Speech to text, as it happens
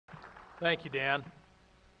Thank you, Dan.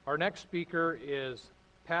 Our next speaker is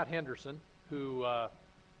Pat Henderson, who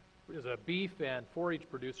is a beef and forage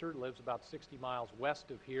producer, lives about 60 miles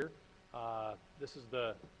west of here. This is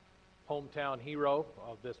the hometown hero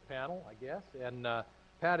of this panel, I guess, and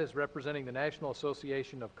Pat is representing the National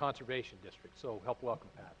Association of Conservation Districts, so help welcome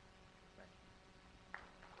Pat.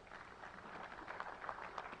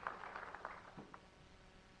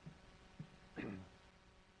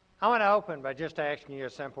 I want to open by just asking you a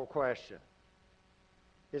simple question.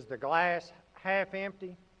 Is the glass half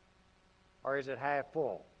empty or is it half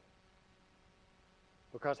full?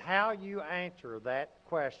 Because how you answer that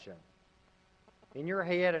question in your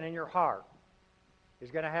head and in your heart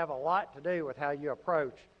is going to have a lot to do with how you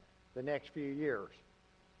approach the next few years.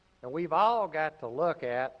 And we've all got to look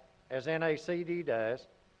at, as NACD does,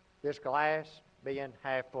 this glass being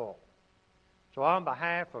half full. So on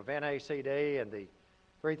behalf of NACD and the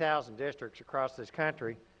 3,000 districts across this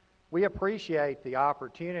country, we appreciate the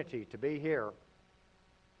opportunity to be here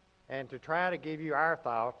and to try to give you our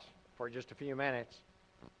thoughts for just a few minutes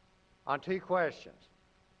on two questions.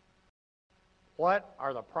 What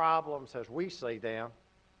are the problems as we see them,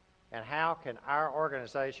 and how can our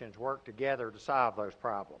organizations work together to solve those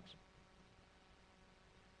problems?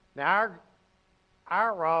 Now,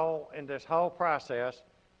 our role in this whole process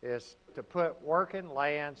is to put working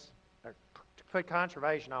lands, put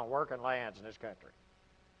conservation on working lands in this country.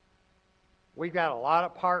 We've got a lot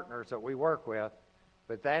of partners that we work with,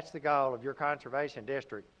 but that's the goal of your conservation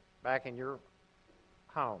district back in your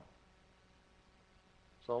home.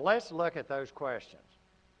 So let's look at those questions.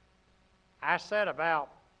 I said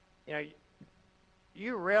about,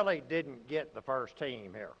 you really didn't get the first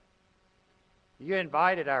team here. You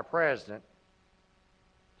invited our president,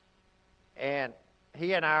 and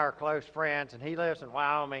he and I are close friends, and he lives in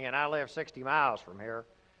Wyoming, and I live 60 miles from here.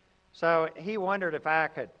 So he wondered if I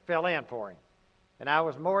could fill in for him. And I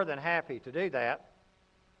was more than happy to do that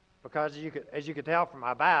because as you could tell from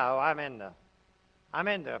my bio, I'm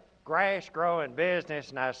in the grass growing business,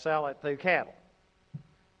 and I sell it through cattle.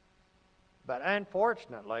 But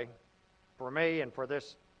unfortunately, for me and for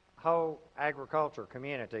this whole agriculture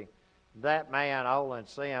community, that man, Olin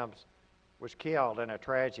Sims, was killed in a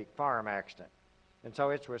tragic farm accident. And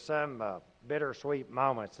so it's with some bittersweet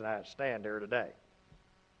moments that I stand here today.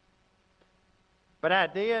 But I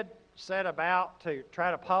did set about to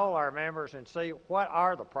try to poll our members and see what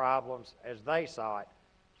are the problems as they saw it.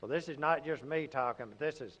 So this is not just me talking, but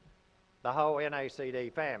this is the whole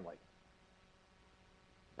NACD family.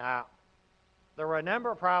 Now, there were a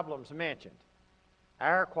number of problems mentioned.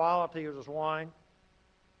 Air quality was one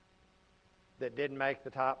that didn't make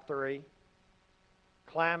the top three.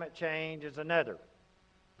 Climate change is another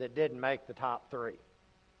that didn't make the top three.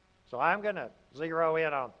 So I'm going to zero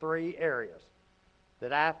in on three areas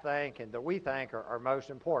that I think and that we think are most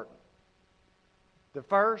important. The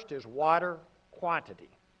first is water quantity.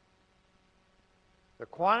 The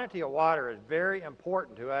quantity of water is very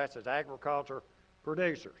important to us as agriculture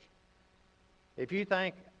producers. If you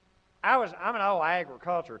think, I'm an old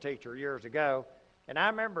agriculture teacher years ago, and I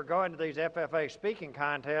remember going to these FFA speaking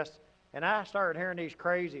contests, and I started hearing these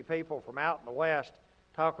crazy people from out in the West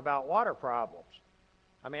talk about water problems.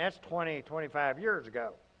 I mean, that's 20, 25 years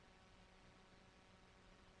ago.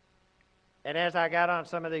 And as I got on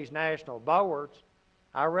some of these national boards,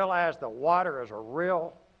 I realized that water is a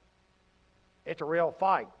real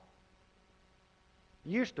fight.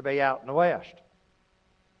 Used to be out in the West.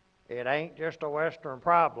 It ain't just a Western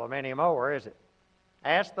problem anymore, is it?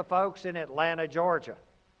 Ask the folks in Atlanta, Georgia.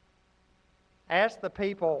 Ask the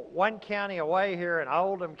people one county away here in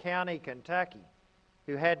Oldham County, Kentucky,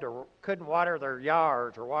 who couldn't water their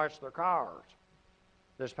yards or wash their cars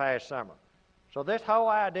this past summer. So this whole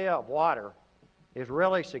idea of water is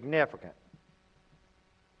really significant.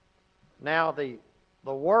 Now, the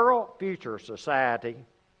World Future Society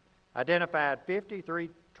identified 53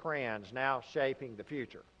 trends now shaping the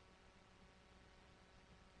future.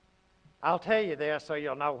 I'll tell you this so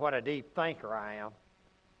you'll know what a deep thinker I am,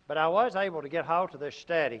 but I was able to get hold of this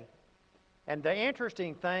study, and the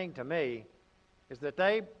interesting thing to me is that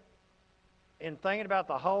they, in thinking about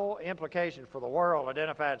the whole implications for the world,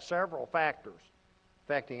 identified several factors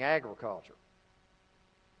affecting agriculture.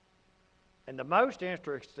 And the most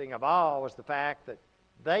interesting of all was the fact that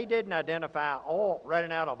they didn't identify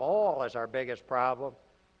running out of oil as our biggest problem,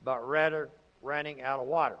 but rather running out of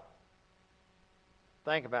water.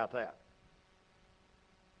 Think about that.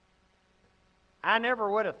 I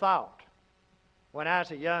never would have thought when I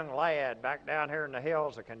was a young lad back down here in the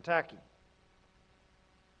hills of Kentucky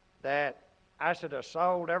that I should have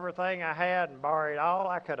sold everything I had and borrowed all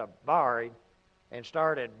I could have borrowed and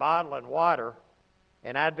started bottling water,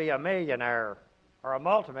 and I'd be a millionaire or a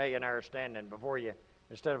multimillionaire standing before you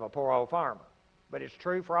instead of a poor old farmer. But it's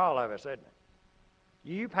true for all of us, isn't it?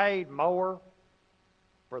 You paid more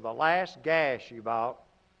for the last gas you bought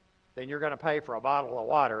than you're going to pay for a bottle of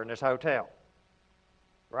water in this hotel,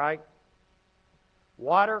 right?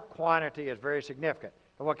 Water quantity is very significant.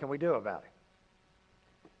 And what can we do about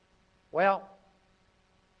it? Well,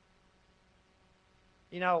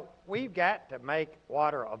 you know, we've got to make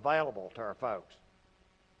water available to our folks.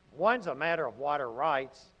 One's a matter of water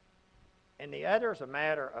rights, and the other is a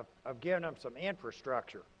matter of giving them some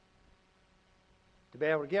infrastructure to be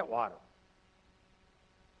able to get water.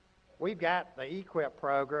 We've got the EQIP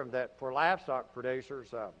program that for livestock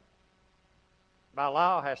producers, by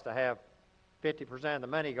law has to have 50% of the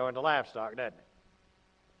money going to livestock, doesn't it?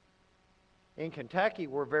 In Kentucky,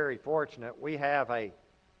 we're very fortunate. We have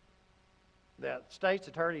the state's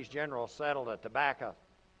attorneys general settled a tobacco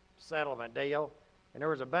settlement deal, and there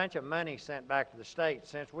was a bunch of money sent back to the state.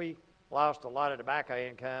 Since we lost a lot of tobacco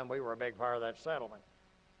income, we were a big part of that settlement.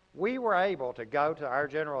 We were able to go to our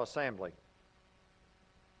General Assembly,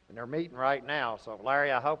 and they're meeting right now, so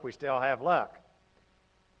Larry, I hope we still have luck.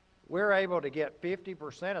 We're able to get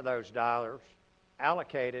 50% of those dollars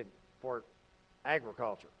allocated for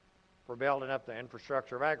agriculture, for building up the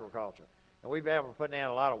infrastructure of agriculture. And we've been able to put in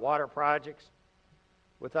a lot of water projects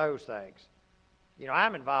with those things. You know,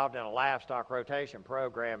 I'm involved in a livestock rotation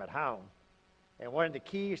program at home, and one of the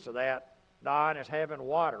keys to that, Don, is having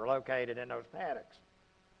water located in those paddocks,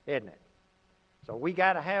 isn't it? So we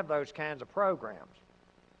got to have those kinds of programs.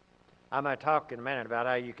 I'm going to talk in a minute about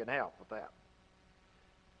how you can help with that.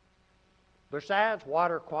 Besides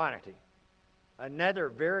water quantity, another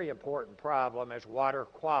very important problem is water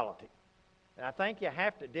quality. And I think you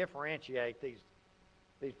have to differentiate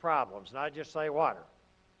these problems, not just say water,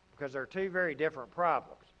 because they're two very different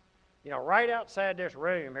problems. You know, right outside this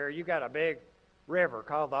room here, you got a big river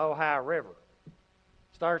called the Ohio River.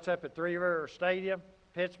 Starts up at Three River Stadium,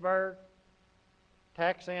 Pittsburgh,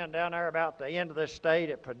 tacks in down there about the end of the state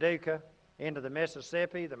at Paducah, into the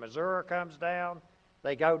Mississippi. The Missouri comes down.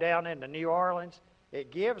 They go down into New Orleans.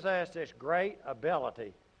 It gives us this great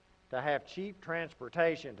ability to have cheap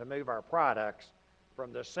transportation to move our products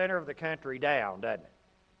from the center of the country down, doesn't it?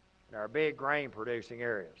 In our big grain producing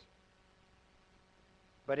areas.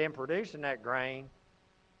 But in producing that grain,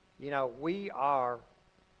 you know, we are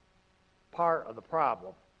part of the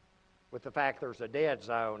problem with the fact there's a dead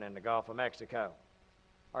zone in the Gulf of Mexico,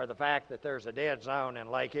 or the fact that there's a dead zone in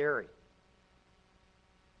Lake Erie.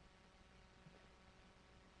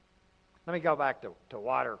 Let me go back to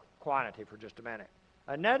water quantity for just a minute.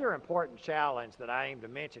 Another important challenge that I aim to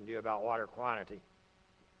mention to you about water quantity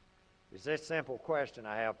is this simple question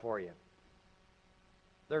I have for you.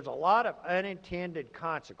 There's a lot of unintended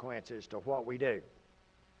consequences to what we do.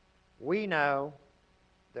 We know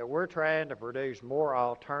that we're trying to produce more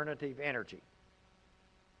alternative energy,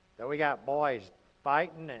 that we got boys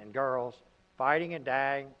fighting and girls fighting and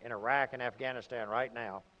dying in Iraq and Afghanistan right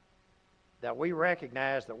now, that we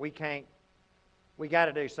recognize that we got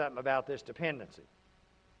to do something about this dependency.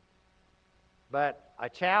 But a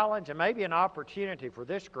challenge and maybe an opportunity for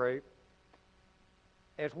this group,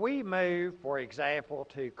 as we move, for example,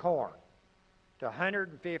 to corn, to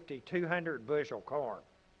 150, 200 bushel corn,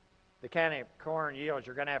 the kind of corn yields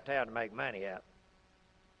you're going to have to make money at,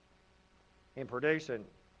 in producing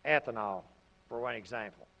ethanol, for one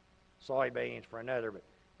example, soybeans for another. But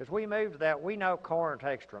as we move to that, we know corn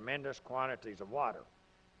takes tremendous quantities of water.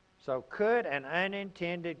 So could an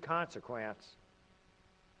unintended consequence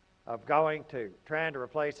of trying to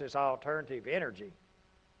replace this alternative energy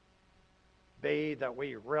be that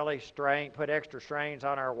we really put extra strains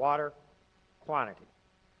on our water quantity?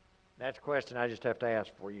 That's a question I just have to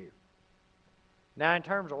ask for you. Now, in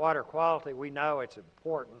terms of water quality, we know it's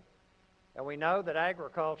important, and we know that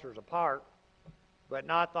agriculture is a part, but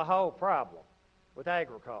not the whole problem with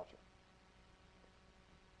agriculture.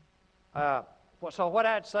 So what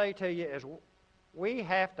I'd say to you is we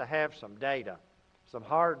have to have some data, some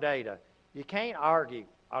hard data. You can't argue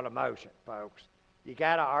on emotion, folks. You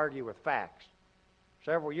got to argue with facts.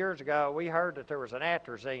 Several years ago, we heard that there was an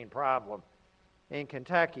atrazine problem in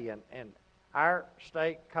Kentucky, and our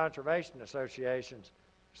state conservation associations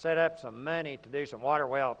set up some money to do some water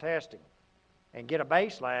well testing and get a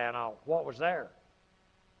baseline on what was there.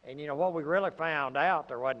 And you know what we really found out,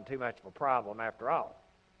 there wasn't too much of a problem after all.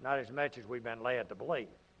 Not as much as we've been led to believe.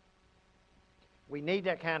 We need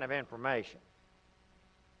that kind of information.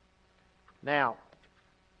 Now,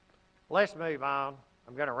 let's move on.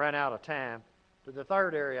 I'm going to run out of time to the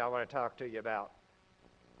third area I want to talk to you about.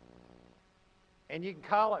 And you can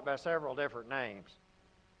call it by several different names.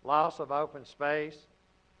 Loss of open space,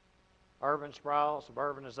 urban sprawl,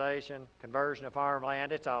 suburbanization, conversion of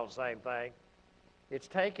farmland, it's all the same thing. It's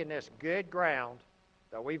taking this good ground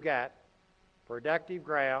that we've got, productive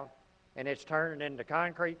ground, and it's turning into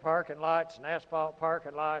concrete parking lots and asphalt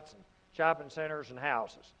parking lots and shopping centers and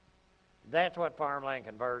houses. That's what farmland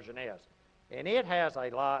conversion is. And it has a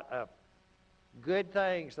lot of good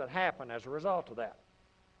things that happen as a result of that.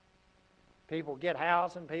 People get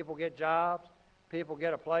housing, people get jobs, people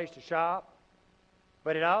get a place to shop,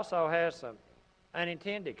 but it also has some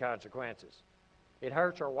unintended consequences. It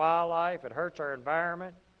hurts our wildlife, it hurts our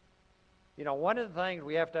environment. You know, one of the things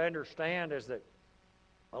we have to understand is that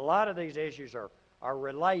a lot of these issues are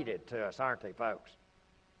related to us, aren't they, folks?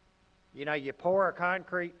 You know, you pour a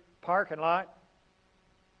concrete parking lot,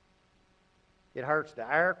 it hurts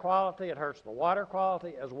the air quality, it hurts the water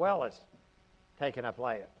quality, as well as taking up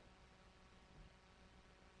land.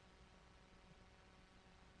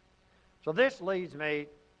 So this leads me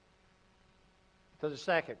to the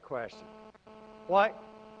second question. What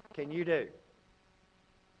can you do?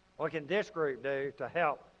 What can this group do to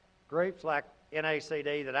help groups like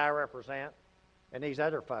NACD that I represent and these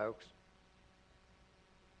other folks?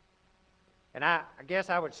 And I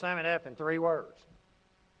guess I would sum it up in 3 words.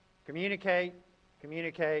 Communicate,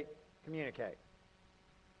 communicate, communicate.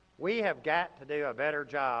 We have got to do a better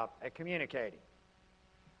job at communicating.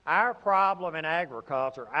 Our problem in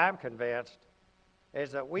agriculture, I'm convinced,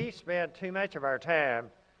 is that we spend too much of our time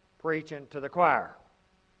preaching to the choir.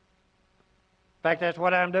 In fact, that's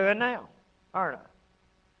what I'm doing now, aren't I?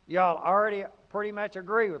 Y'all already pretty much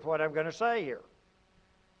agree with what I'm going to say here.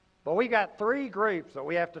 But we got 3 groups that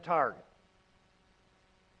we have to target.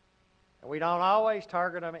 And we don't always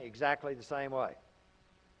target them exactly the same way.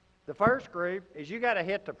 The first group is you got to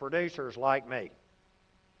hit the producers like me.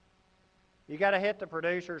 You got to hit the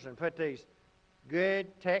producers and put these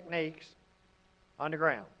good techniques on the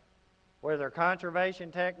ground. Whether they're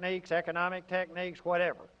conservation techniques, economic techniques,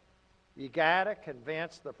 whatever. You got to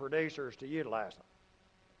convince the producers to utilize them.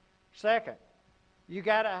 Second, you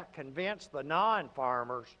got to convince the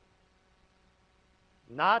non-farmers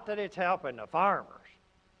not that it's helping the farmers.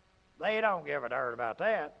 They don't give a darn about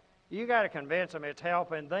that. You got to convince them it's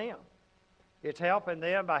helping them. It's helping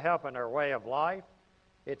them by helping their way of life.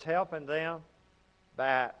 It's helping them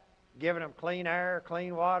by giving them clean air,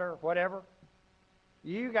 clean water, whatever.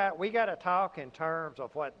 We got to talk in terms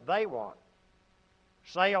of what they want.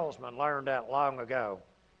 Salesmen learned that long ago.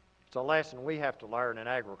 It's a lesson we have to learn in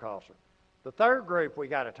agriculture. The third group we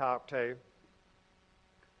got to talk to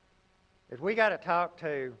is we got to talk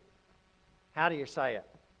to, how do you say it,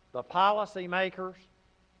 the policymakers,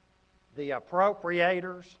 the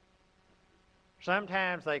appropriators.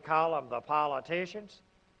 Sometimes they call them the politicians.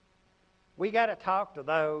 We got to talk to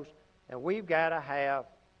those, and we've got to have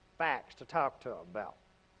facts to talk to them about.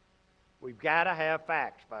 We've got to have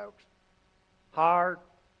facts, folks.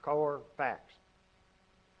 Hardcore facts.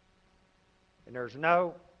 And there's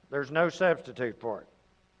no substitute for it.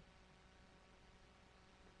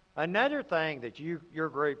 Another thing that your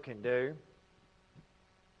group can do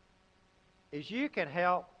is you can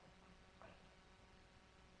help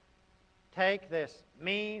take this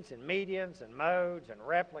means and medians and modes and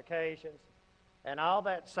replications and all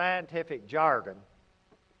that scientific jargon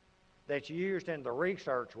that's used in the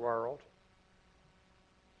research world,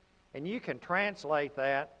 and you can translate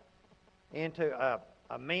that into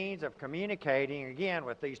a means of communicating, again,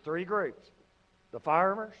 with these 3 groups: the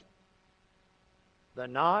farmers, the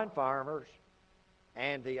non-farmers,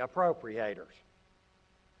 and the appropriators.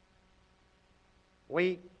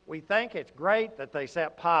 We think it's great that they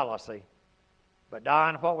set policy, but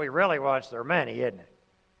Don, what we really want is their money, isn't it?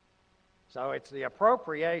 So it's the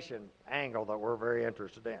appropriation angle that we're very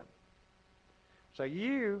interested in. So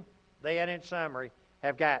you, then in summary,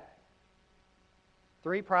 have got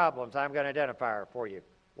 3 problems I'm going to identify for you: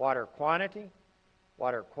 water quantity,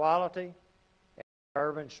 water quality, and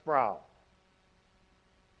urban sprawl.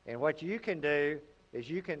 And what you can do is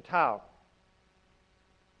you can talk.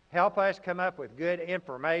 Help us come up with good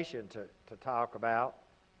information to talk about,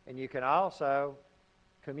 and you can also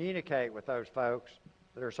communicate with those folks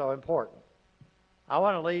that are so important. I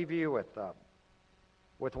want to leave you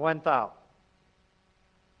with one thought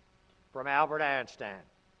from Albert Einstein.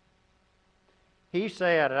 He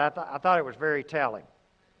said, and I thought it was very telling,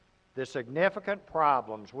 the significant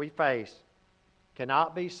problems we face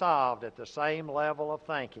cannot be solved at the same level of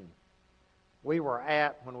thinking we were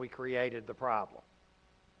at when we created the problem.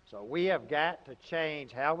 So we have got to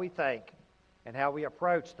change how we think and how we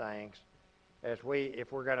approach things if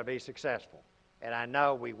we're going to be successful. And I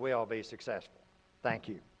know we will be successful. Thank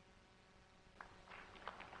you.